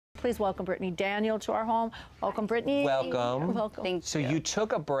Please welcome Brittany Daniel to our home. Welcome, Brittany. Welcome. Welcome. Thank So you. you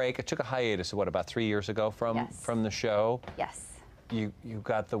took a break, took a hiatus, what, about 3 years ago from the show? Yes. You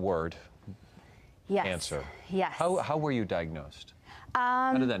got the word Yes. cancer. Yes. How were you diagnosed?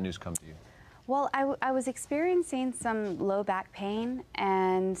 How did that news come to you? Well, I was experiencing some low back pain,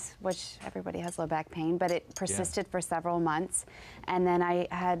 and which everybody has low back pain, but it persisted for several months. And then I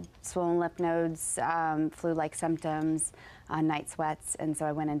had swollen lymph nodes, flu-like symptoms, night sweats, and so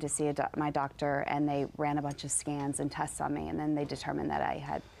I went in to see my doctor, and they ran a bunch of scans and tests on me, and then they determined that I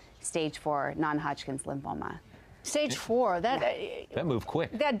had stage 4 non-Hodgkin's lymphoma. Stage 4. That moved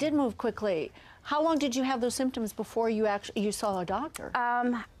quick. That did move quickly. How long did you have those symptoms before you saw a doctor?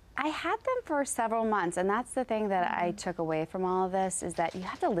 I had them for several months, and that's the thing that I took away from all of this, is that you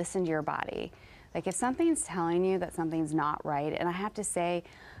have to listen to your body. Like, if something's telling you that something's not right, and I have to say,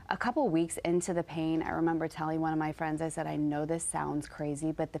 a couple weeks into the pain, I remember telling one of my friends, I said, I know this sounds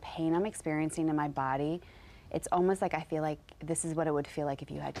crazy, but the pain I'm experiencing in my body, it's almost like I feel like this is what it would feel like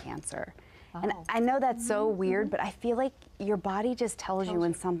if you had cancer. And I know that's so weird, but I feel like your body just tells you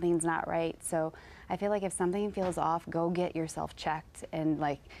when something's not right. So I feel like if something feels off, go get yourself checked, and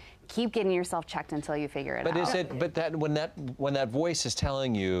like keep getting yourself checked until you figure it out. But is it? But when that voice is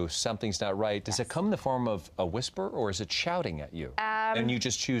telling you something's not right, does it come in the form of a whisper, or is it shouting at you, and you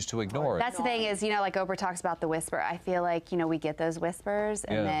just choose to ignore it? That's the thing is, like Oprah talks about the whisper. I feel like we get those whispers,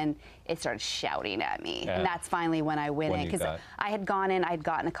 and then it starts shouting at me, and that's finally when I went in, because I had gone in, I'd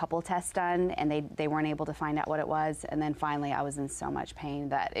gotten a couple tests done, and they weren't able to find out what it was, and then finally I was in so much pain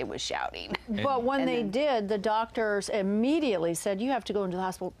that it was shouting. But when they did, the doctors immediately said, you have to go into the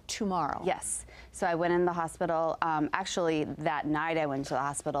hospital tomorrow. Yes. So I went in the hospital. Actually, that night I went to the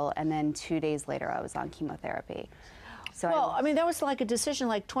hospital, and then 2 days later I was on chemotherapy. So well, I mean, that was like a decision,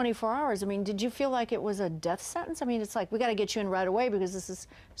 like 24 hours. I mean, did you feel like it was a death sentence? I mean, it's like, we got to get you in right away because this is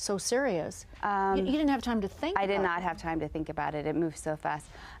so serious. You didn't have time to think about it. I did not have time to think about it. It moved so fast.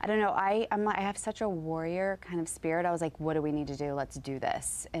 I don't know. I have such a warrior kind of spirit. I was like, what do we need to do? Let's do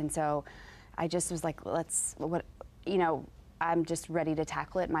this. And so I just was like, I'm just ready to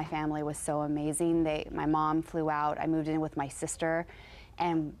tackle it. My family was so amazing. My mom flew out. I moved in with my sister,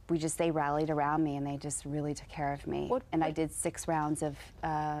 and they rallied around me, and they just really took care of me. And I did 6 rounds of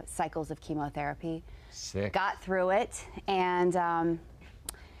cycles of chemotherapy. Sick. Got through it, and I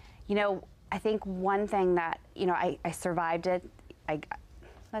think one thing that I survived it.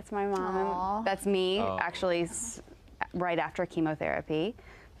 That's my mom. Aww. That's me, actually, right after chemotherapy.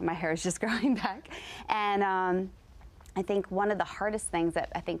 My hair is just growing back, and I think one of the hardest things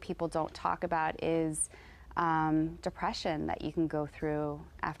that I think people don't talk about is depression that you can go through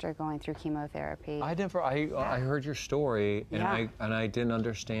after going through chemotherapy. I heard your story, and I didn't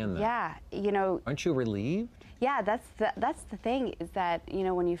understand that. Yeah, Aren't you relieved? Yeah, that's the thing, is that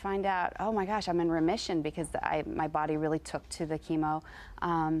when you find out, oh my gosh, I'm in remission, because my body really took to the chemo.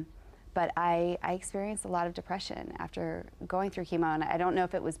 But I experienced a lot of depression after going through chemo, and I don't know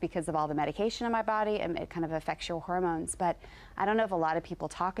if it was because of all the medication in my body, and it kind of affects your hormones, but I don't know if a lot of people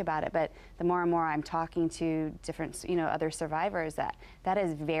talk about it, but the more and more I'm talking to different, other survivors, that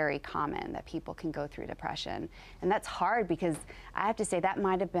is very common, that people can go through depression. And that's hard, because I have to say that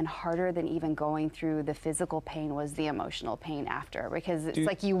might have been harder than even going through the physical pain, was the emotional pain after, because it's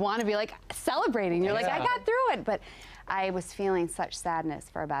like you want to be like celebrating. You're like, I got through it, but I was feeling such sadness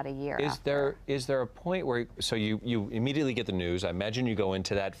for about a year. Is there a point where, so you immediately get the news, I imagine you go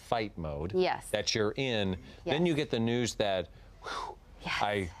into that fight mode that you're in, then you get the news that, whew,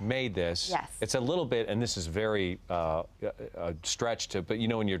 I made this. Yes. It's a little bit, and this is very stretched, but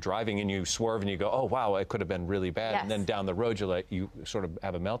when you're driving and you swerve and you go, oh wow, it could have been really bad, and then down the road you sort of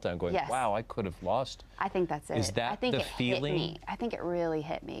have a meltdown going, wow, I could have lost. I think that's it. Is that the feeling? Hit me. I think it really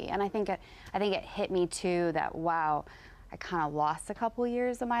hit me, and I think it hit me too, that wow, I kind of lost a couple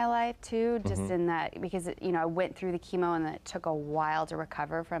years of my life too, just in that, because I went through the chemo, and it took a while to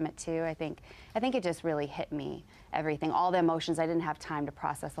recover from it too. I think it just really hit me, everything, all the emotions. I didn't have time to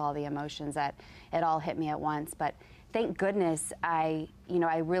process all the emotions. That it all hit me at once. But thank goodness I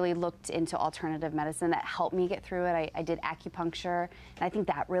really looked into alternative medicine that helped me get through it. I did acupuncture, and I think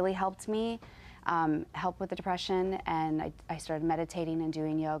that really helped me. Help with the depression, and I started meditating and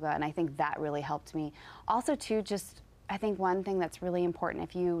doing yoga, and I think that really helped me. Also too, I think one thing that's really important,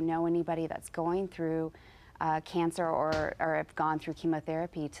 if you know anybody that's going through cancer or have gone through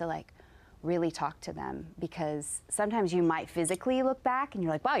chemotherapy, to really talk to them, because sometimes you might physically look back and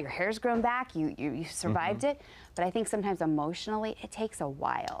you're like, wow, your hair's grown back, you survived it. But I think sometimes emotionally it takes a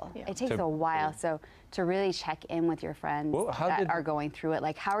while. It takes a while. So to really check in with your friends that are going through it,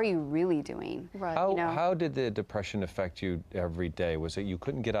 like, how are you really doing? Right. How did the depression affect you every day? Was it you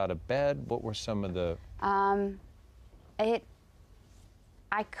couldn't get out of bed? What were some of the...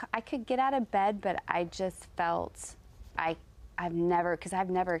 I could get out of bed, but I just felt I've never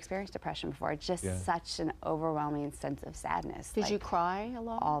experienced depression before. It's just such an overwhelming sense of sadness. Did you cry a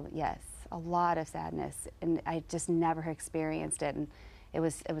lot? Yes, a lot of sadness, and I just never experienced it, and it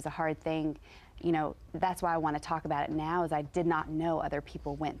was a hard thing. You know, that's why I want to talk about it now, is I did not know other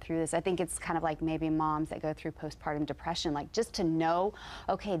people went through this. I think it's kind of like maybe moms that go through postpartum depression, like just to know,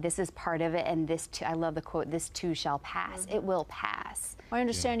 okay, this is part of it, and this too, I love the quote, this too shall pass. It will pass. I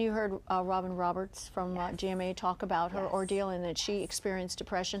understand you heard Robin Roberts from GMA talk about her ordeal, and that she experienced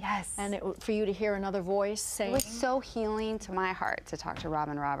depression. Yes. And for you to hear another voice saying... It was so healing to my heart to talk to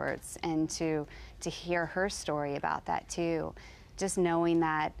Robin Roberts and to hear her story about that too. Just knowing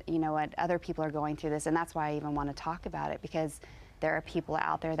that, you know what, other people are going through this, and that's why I even want to talk about it, because there are people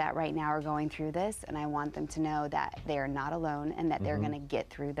out there that right now are going through this, and I want them to know that they are not alone, and that they're going to get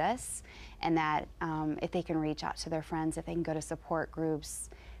through this, and that if they can reach out to their friends, if they can go to support groups,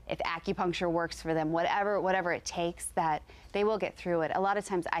 if acupuncture works for them, whatever it takes, that they will get through it. A lot of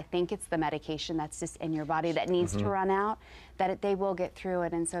times I think it's the medication that's just in your body that needs to run out, that they will get through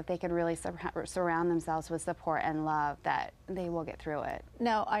it. And so if they could really surround themselves with support and love, that they will get through it.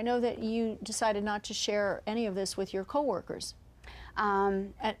 Now, I know that you decided not to share any of this with your coworkers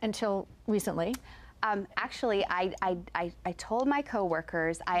until recently. Actually, I told my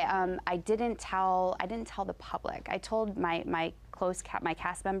coworkers. I didn't tell the public. I told my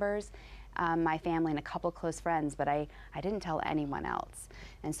cast members, my family, and a couple close friends, but I didn't tell anyone else.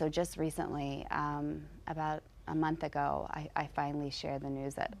 And so just recently, about a month ago, I finally shared the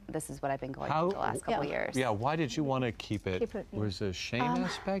news that this is what I've been going through the last couple years. Yeah, why did you want to keep it? Was there a shame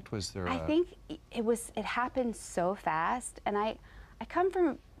aspect? Was there I think it happened so fast, and I come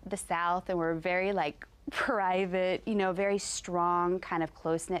from the South, and we're very like private, you know, very strong, kind of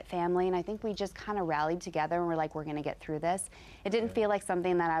close-knit family, and I think we just kind of rallied together and we're like, we're going to get through this. It didn't feel like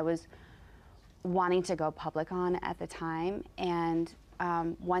something that I was wanting to go public on at the time, and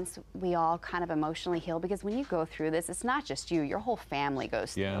once we all kind of emotionally healed, because when you go through this, it's not just you, your whole family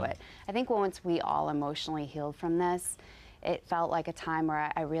goes through it. I think once we all emotionally healed from this, it felt like a time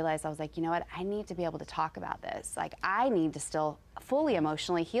where I realized, I was like, you know what, I need to be able to talk about this. Like, I need to still fully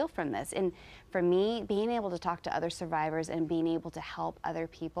emotionally heal from this. And for me, being able to talk to other survivors and being able to help other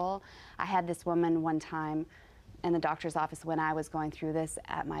people, I had this woman one time in the doctor's office when I was going through this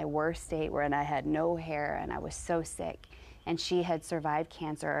at my worst state, where I had no hair and I was so sick. And she had survived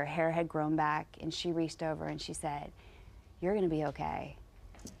cancer, her hair had grown back, and she reached over and she said, "You're gonna be okay."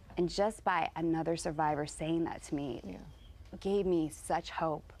 And just by another survivor saying that to me, gave me such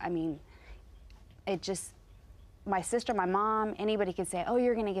hope. I mean, it just, my sister, my mom, anybody could say, "Oh,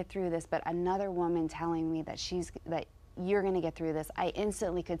 you're going to get through this," but another woman telling me that you're going to get through this, I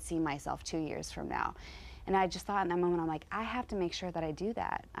instantly could see myself 2 years from now. And I just thought in that moment, I'm like, I have to make sure that I do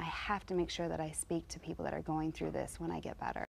that. I have to make sure that I speak to people that are going through this when I get better.